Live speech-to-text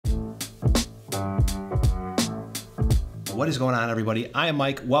What is going on, everybody? I am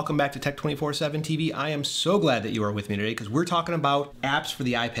Mike. Welcome back to Tech 24/7 TV. I am so glad that you are with me today because we're talking about apps for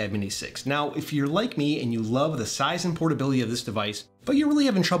the iPad mini 6. Now, if you're like me and you love the size and portability of this device, but you're really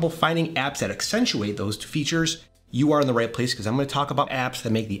having trouble finding apps that accentuate those features, you are in the right place because I'm going to talk about apps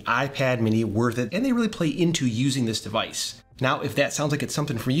that make the iPad mini worth it, and they really play into using this device. Now, if that sounds like it's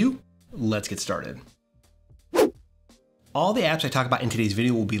something for you, let's get started. All the apps I talk about in today's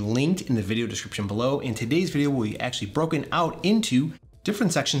video will be linked in the video description below, and today's video will be actually broken out into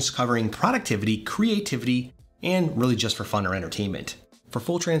different sections covering productivity, creativity, and really just for fun or entertainment. For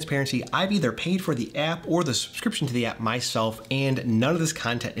full transparency, I've either paid for the app or the subscription to the app myself, and none of this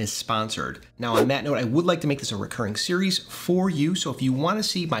content is sponsored. Now, on that note, I would like to make this a recurring series for you, so if you want to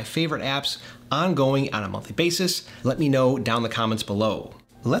see my favorite apps ongoing on a monthly basis, let me know down in the comments below.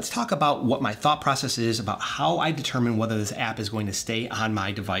 Let's talk about what my thought process is about how I determine whether this app is going to stay on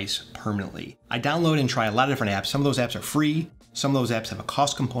my device permanently. I download and try a lot of different apps. Some of those apps are free. Some of those apps have a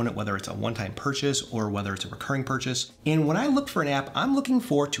cost component, whether it's a one-time purchase or whether it's a recurring purchase. And when I look for an app, I'm looking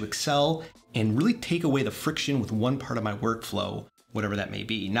for it to excel and really take away the friction with one part of my workflow, whatever that may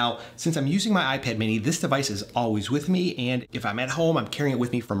be. Now, since I'm using my iPad mini, this device is always with me, and if I'm at home, I'm carrying it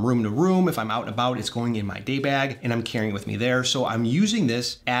with me from room to room. If I'm out and about, it's going in my day bag, and I'm carrying it with me there. So I'm using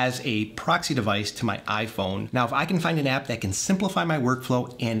this as a proxy device to my iPhone. Now, if I can find an app that can simplify my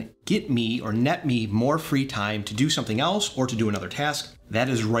workflow and get me or net me more free time to do something else or to do another task, that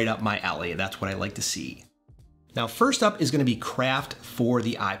is right up my alley. That's what I like to see. Now, first up is going to be Craft for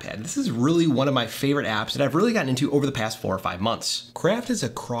the iPad. This is really one of my favorite apps that I've really gotten into over the past 4 or 5 months. Craft is a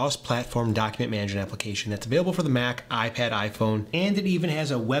cross-platform document management application that's available for the Mac, iPad, iPhone, and it even has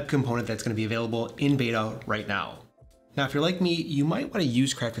a web component that's going to be available in beta right now. Now, if you're like me, you might want to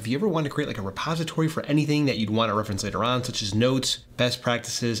use Craft if you ever want to create like a repository for anything that you'd want to reference later on, such as notes, best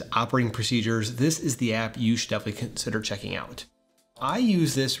practices, operating procedures. This is the app you should definitely consider checking out. I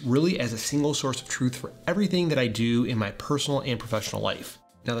use this really as a single source of truth for everything that I do in my personal and professional life.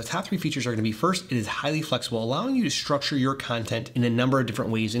 Now, the top 3 features are going to be: first, it is highly flexible, allowing you to structure your content in a number of different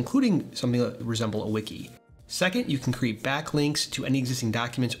ways, including something that resemble a wiki. Second, you can create backlinks to any existing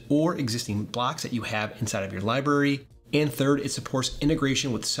documents or existing blocks that you have inside of your library. And third, it supports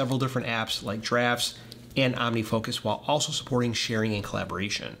integration with several different apps like Drafts and OmniFocus, while also supporting sharing and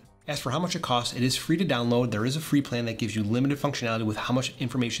collaboration. As for how much it costs, it is free to download. There is a free plan that gives you limited functionality with how much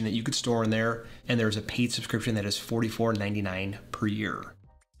information that you could store in there, and there's a paid subscription that is $44.99 per year.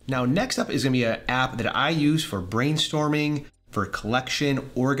 Now, next up is going to be an app that I use for brainstorming, for collection,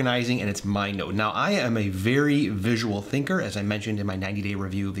 organizing, and it's MindNote. Now, I am a very visual thinker, as I mentioned in my 90-day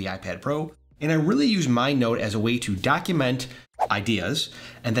review of the iPad Pro, and I really use MindNote as a way to document ideas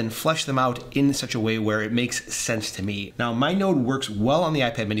and then flesh them out in such a way where it makes sense to me. Now, MindNote works well on the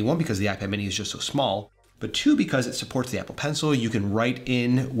iPad mini, 1, because the iPad mini is just so small, but 2, because it supports the Apple Pencil. You can write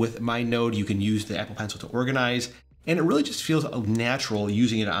in with MindNote, you can use the Apple Pencil to organize, and it really just feels natural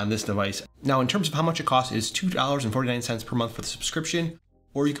using it on this device. Now, in terms of how much it costs, it is $2.49 per month for the subscription,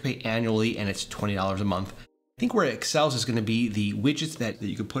 or you can pay annually and it's $20 a month. I think where it excels is going to be the widgets that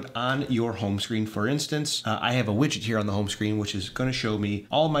you can put on your home screen. For instance, I have a widget here on the home screen, which is going to show me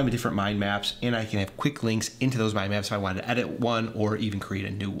all of my different mind maps, and I can have quick links into those mind maps if I wanted to edit one or even create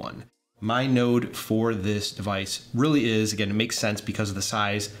a new one. MindNote for this device really is, again, it makes sense because of the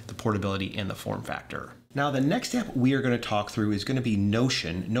size, the portability, and the form factor. Now, the next app we are going to talk through is going to be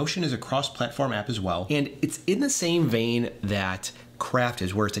Notion. Notion is a cross-platform app as well, and it's in the same vein that Craft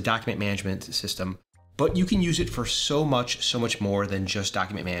is, where it's a document management system. But you can use it for so much more than just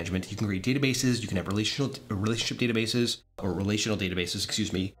document management. You can create databases, you can have relationship databases, or relational databases,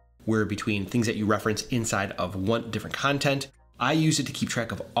 excuse me, where between things that you reference inside of one different content. I use it to keep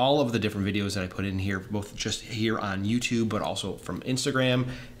track of all of the different videos that I put in here, both just here on YouTube, but also from Instagram,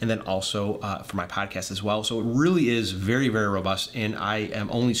 and then also for my podcast as well. So it really is very, very robust, and I am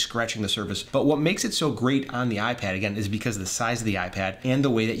only scratching the surface. But what makes it so great on the iPad, again, is because of the size of the iPad and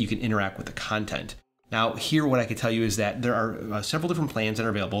the way that you can interact with the content. Now, here, what I can tell you is that there are several different plans that are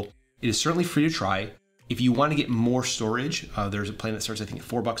available. It is certainly free to try. If you want to get more storage, there's a plan that starts, I think, at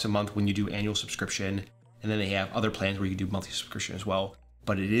 $4 a month when you do annual subscription. And then they have other plans where you can do monthly subscription as well.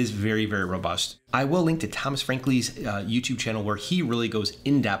 But it is very, very robust. I will link to Thomas Frankly's YouTube channel where he really goes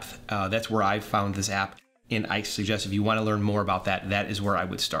in depth. That's where I found this app. And I suggest if you want to learn more about that, that is where I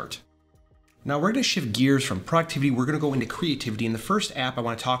would start. Now, we're going to shift gears from productivity. We're going to go into creativity. And the first app I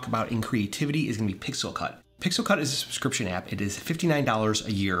want to talk about in creativity is going to be PixelCut. PixelCut is a subscription app. It is $59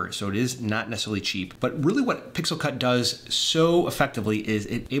 a year, so it is not necessarily cheap. But really what PixelCut does so effectively is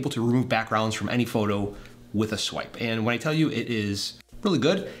it's able to remove backgrounds from any photo with a swipe. And when I tell you it is really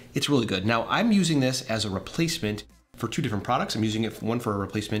good, it's really good. Now, I'm using this as a replacement for two different products. I'm using it, one for a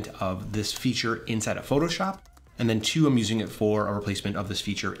replacement of this feature inside of Photoshop, and then two, I'm using it for a replacement of this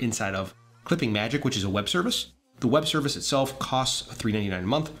feature inside of Clipping Magic, which is a web service. The web service itself costs $3.99 a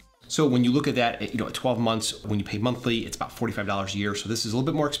month. So when you look at that, at 12 months, when you pay monthly, it's about $45 a year. So this is a little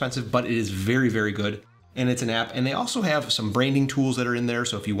bit more expensive, but it is very, very good. And it's an app, and they also have some branding tools that are in there.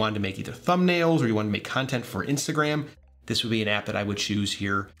 So if you wanted to make either thumbnails or you want to make content for Instagram, this would be an app that I would choose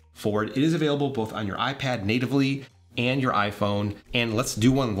here for it. It is available both on your iPad natively and your iPhone. And let's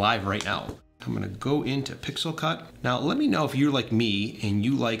do one live right now. I'm gonna go into Pixel Cut. Now, let me know if you're like me and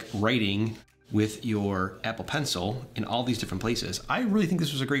you like writing with your Apple Pencil in all these different places. I really think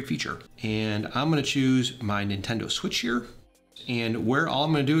this was a great feature. And I'm gonna choose my Nintendo Switch here. And where all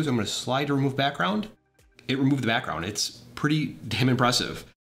I'm gonna do is I'm gonna slide to remove background. It removed the background. It's pretty damn impressive.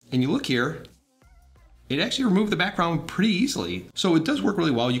 And you look here, it actually removed the background pretty easily. So it does work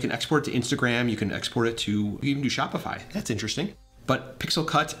really well. You can export it to Instagram. You can export it to, you can even do Shopify. That's interesting. But Pixel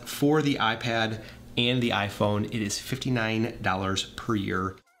Cut for the iPad and the iPhone, it is $59 per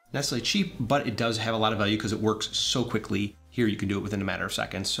year. Not necessarily cheap, but it does have a lot of value because it works so quickly. Here you can do it within a matter of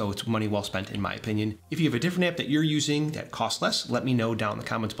seconds, so it's money well spent in my opinion. If you have a different app that you're using that costs less, let me know down in the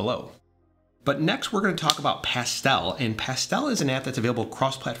comments below. But next we're going to talk about Pastel, and Pastel is an app that's available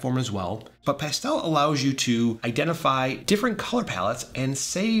cross-platform as well. But Pastel allows you to identify different color palettes and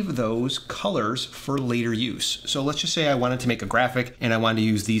save those colors for later use. So let's just say I wanted to make a graphic and I wanted to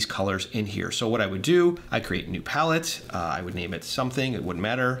use these colors in here. So what I would do, I create a new palette, I would name it something, it wouldn't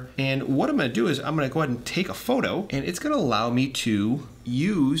matter. And what I'm going to do is I'm going to go ahead and take a photo, and it's going to allow me to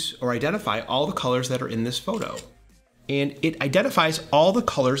use or identify all the colors that are in this photo. And it identifies all the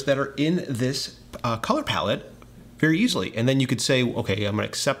colors that are in this color palette very easily. And then you could say, okay, I'm gonna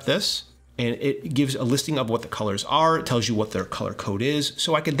accept this. And it gives a listing of what the colors are. It tells you what their color code is.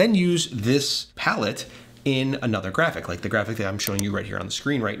 So I could then use this palette in another graphic, like the graphic that I'm showing you right here on the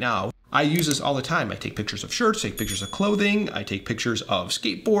screen right now. I use this all the time. I take pictures of shirts, take pictures of clothing, I take pictures of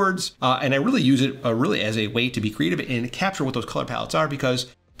skateboards, and I really use it really as a way to be creative and capture what those color palettes are,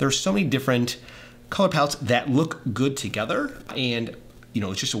 because there's so many different color palettes that look good together, and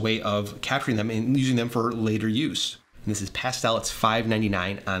it's just a way of capturing them and using them for later use. And this is Pastel. It's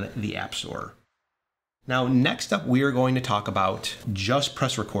 $5.99 on the App Store. Now, next up, we are going to talk about Just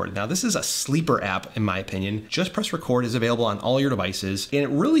Press Record. Now, this is a sleeper app, in my opinion. Just Press Record is available on all your devices, and it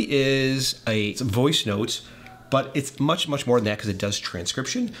really is it's voice notes, but it's much, much more than that because it does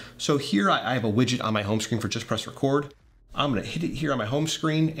transcription. So here I have a widget on my home screen for Just Press Record. I'm gonna hit it here on my home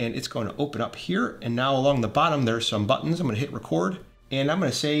screen, and it's going to open up here. And now along the bottom, there's some buttons. I'm gonna hit record, and I'm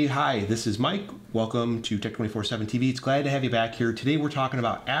gonna say, hi, this is Mike. Welcome to Tech 24/7 TV. It's glad to have you back here. Today we're talking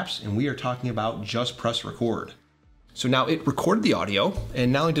about apps, and we are talking about Just Press Record. So now it recorded the audio,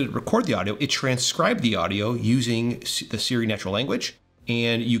 and not only did it record the audio, it transcribed the audio using the Siri natural language.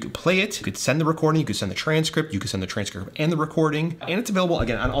 And you could play it, you could send the recording, you could send the transcript, you could send the transcript and the recording. And it's available,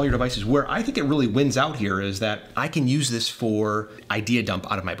 again, on all your devices. Where I think it really wins out here is that I can use this for idea dump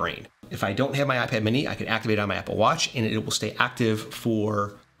out of my brain. If I don't have my iPad mini, I can activate it on my Apple Watch, and it will stay active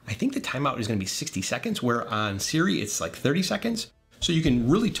for, I think the timeout is gonna be 60 seconds, where on Siri, it's like 30 seconds. So you can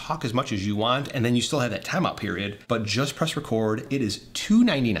really talk as much as you want, and then you still have that timeout period. But Just Press Record, it is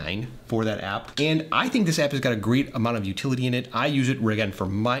 $2.99 for that app. And I think this app has got a great amount of utility in it. I use it, again, for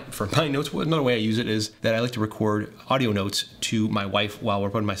my notes. Another way I use it is that I like to record audio notes to my wife while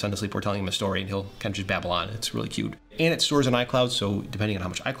we're putting my son to sleep. We're telling him a story, and he'll kind of just babble on. It's really cute. And it stores in iCloud, so depending on how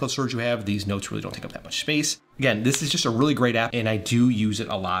much iCloud storage you have, these notes really don't take up that much space. Again, this is just a really great app, and I do use it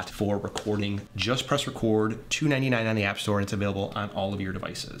a lot for recording. Just Press Record, $2.99 on the App Store, and it's available on all of your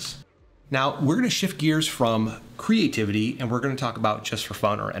devices. Now, we're gonna shift gears from creativity, and we're gonna talk about just for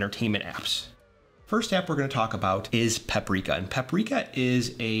fun or entertainment apps. First app we're going to talk about is Paprika, and Paprika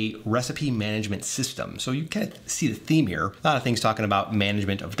is a recipe management system. So you kind of see the theme here. A lot of things talking about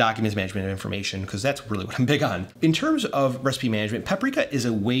management of documents, management of information, because that's really what I'm big on. In terms of recipe management, Paprika is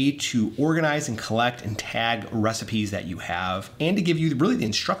a way to organize and collect and tag recipes that you have, and to give you really the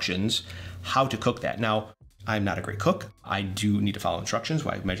instructions how to cook that. Now, I'm not a great cook. I do need to follow instructions,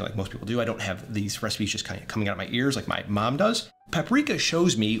 I imagine like most people do. I don't have these recipes just kind of coming out of my ears like my mom does. Paprika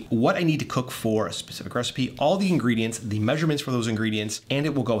shows me what I need to cook for a specific recipe, all the ingredients, the measurements for those ingredients, and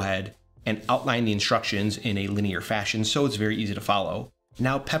it will go ahead and outline the instructions in a linear fashion, so it's very easy to follow.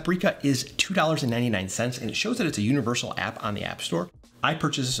 Now, Paprika is $2.99, and it shows that it's a universal app on the App Store. I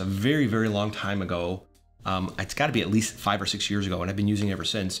purchased this a very, very long time ago, It's got to be at least 5 or 6 years ago, and I've been using it ever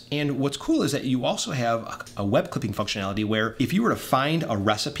since. And what's cool is that you also have a web clipping functionality where if you were to find a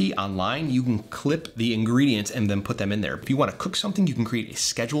recipe online, you can clip the ingredients and then put them in there. If you want to cook something, you can create a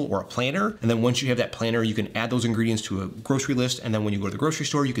schedule or a planner. And then once you have that planner, you can add those ingredients to a grocery list. And then when you go to the grocery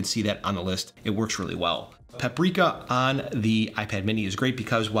store, you can see that on the list. It works really well. Paprika on the iPad mini is great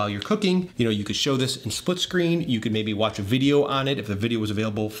because while you're cooking, you could show this in split screen. You could maybe watch a video on it if the video was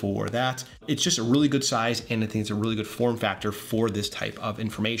available for that. It's just a really good size, and I think it's a really good form factor for this type of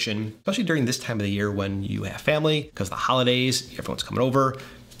information, especially during this time of the year when you have family, because the holidays, everyone's coming over.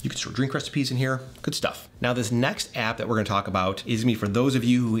 You can store drink recipes in here, good stuff. Now this next app that we're gonna talk about is gonna be for those of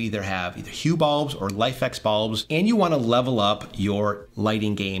you who either have Hue bulbs or LifeX bulbs, and you wanna level up your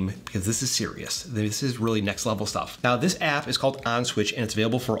lighting game, because this is serious. This is really next level stuff. Now this app is called OnSwitch, and it's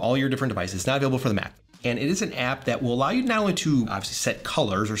available for all your different devices. It's not available for the Mac. And it is an app that will allow you not only to obviously set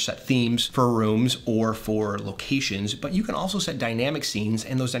colors or set themes for rooms or for locations, but you can also set dynamic scenes,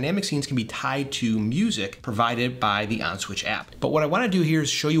 and those dynamic scenes can be tied to music provided by the OnSwitch app. But what I want to do here is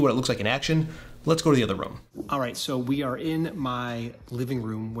show you what it looks like in action. Let's go to the other room. All right, so we are in my living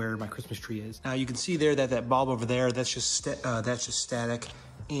room where my Christmas tree is. Now you can see there that that bulb over there, that's just static,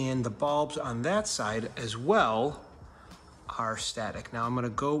 and the bulbs on that side as well are static. Now I'm gonna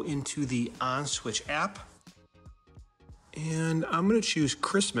go into the OnSwitch app, and I'm gonna choose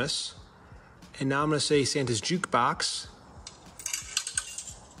Christmas, and now I'm gonna say Santa's Jukebox,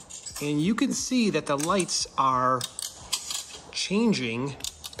 and you can see that the lights are changing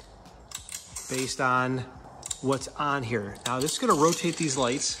based on what's on here. Now this is gonna rotate these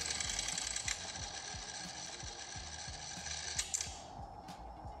lights.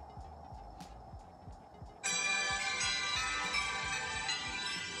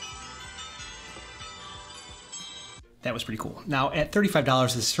 That was pretty cool. Now at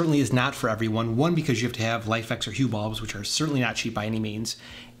 $35, this certainly is not for everyone. One, because you have to have LifeX or Hue bulbs, which are certainly not cheap by any means,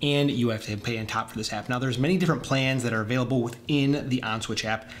 and you have to pay on top for this app. Now there's many different plans that are available within the OnSwitch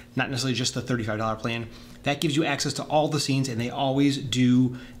app, not necessarily just the $35 plan. That gives you access to all the scenes, and they always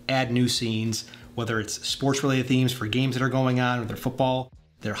do add new scenes, whether it's sports related themes for games that are going on, or their football,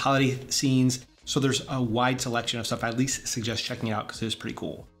 their holiday scenes. So there's a wide selection of stuff. I at least suggest checking it out because it is pretty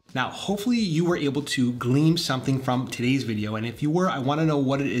cool. Now, hopefully you were able to glean something from today's video, and if you were, I want to know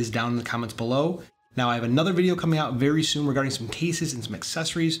what it is down in the comments below. Now, I have another video coming out very soon regarding some cases and some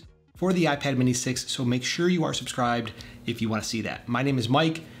accessories for the iPad mini 6, so make sure you are subscribed if you want to see that. My name is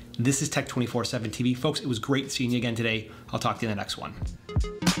Mike. This is Tech 24/7 TV. Folks, it was great seeing you again today. I'll talk to you in the next one.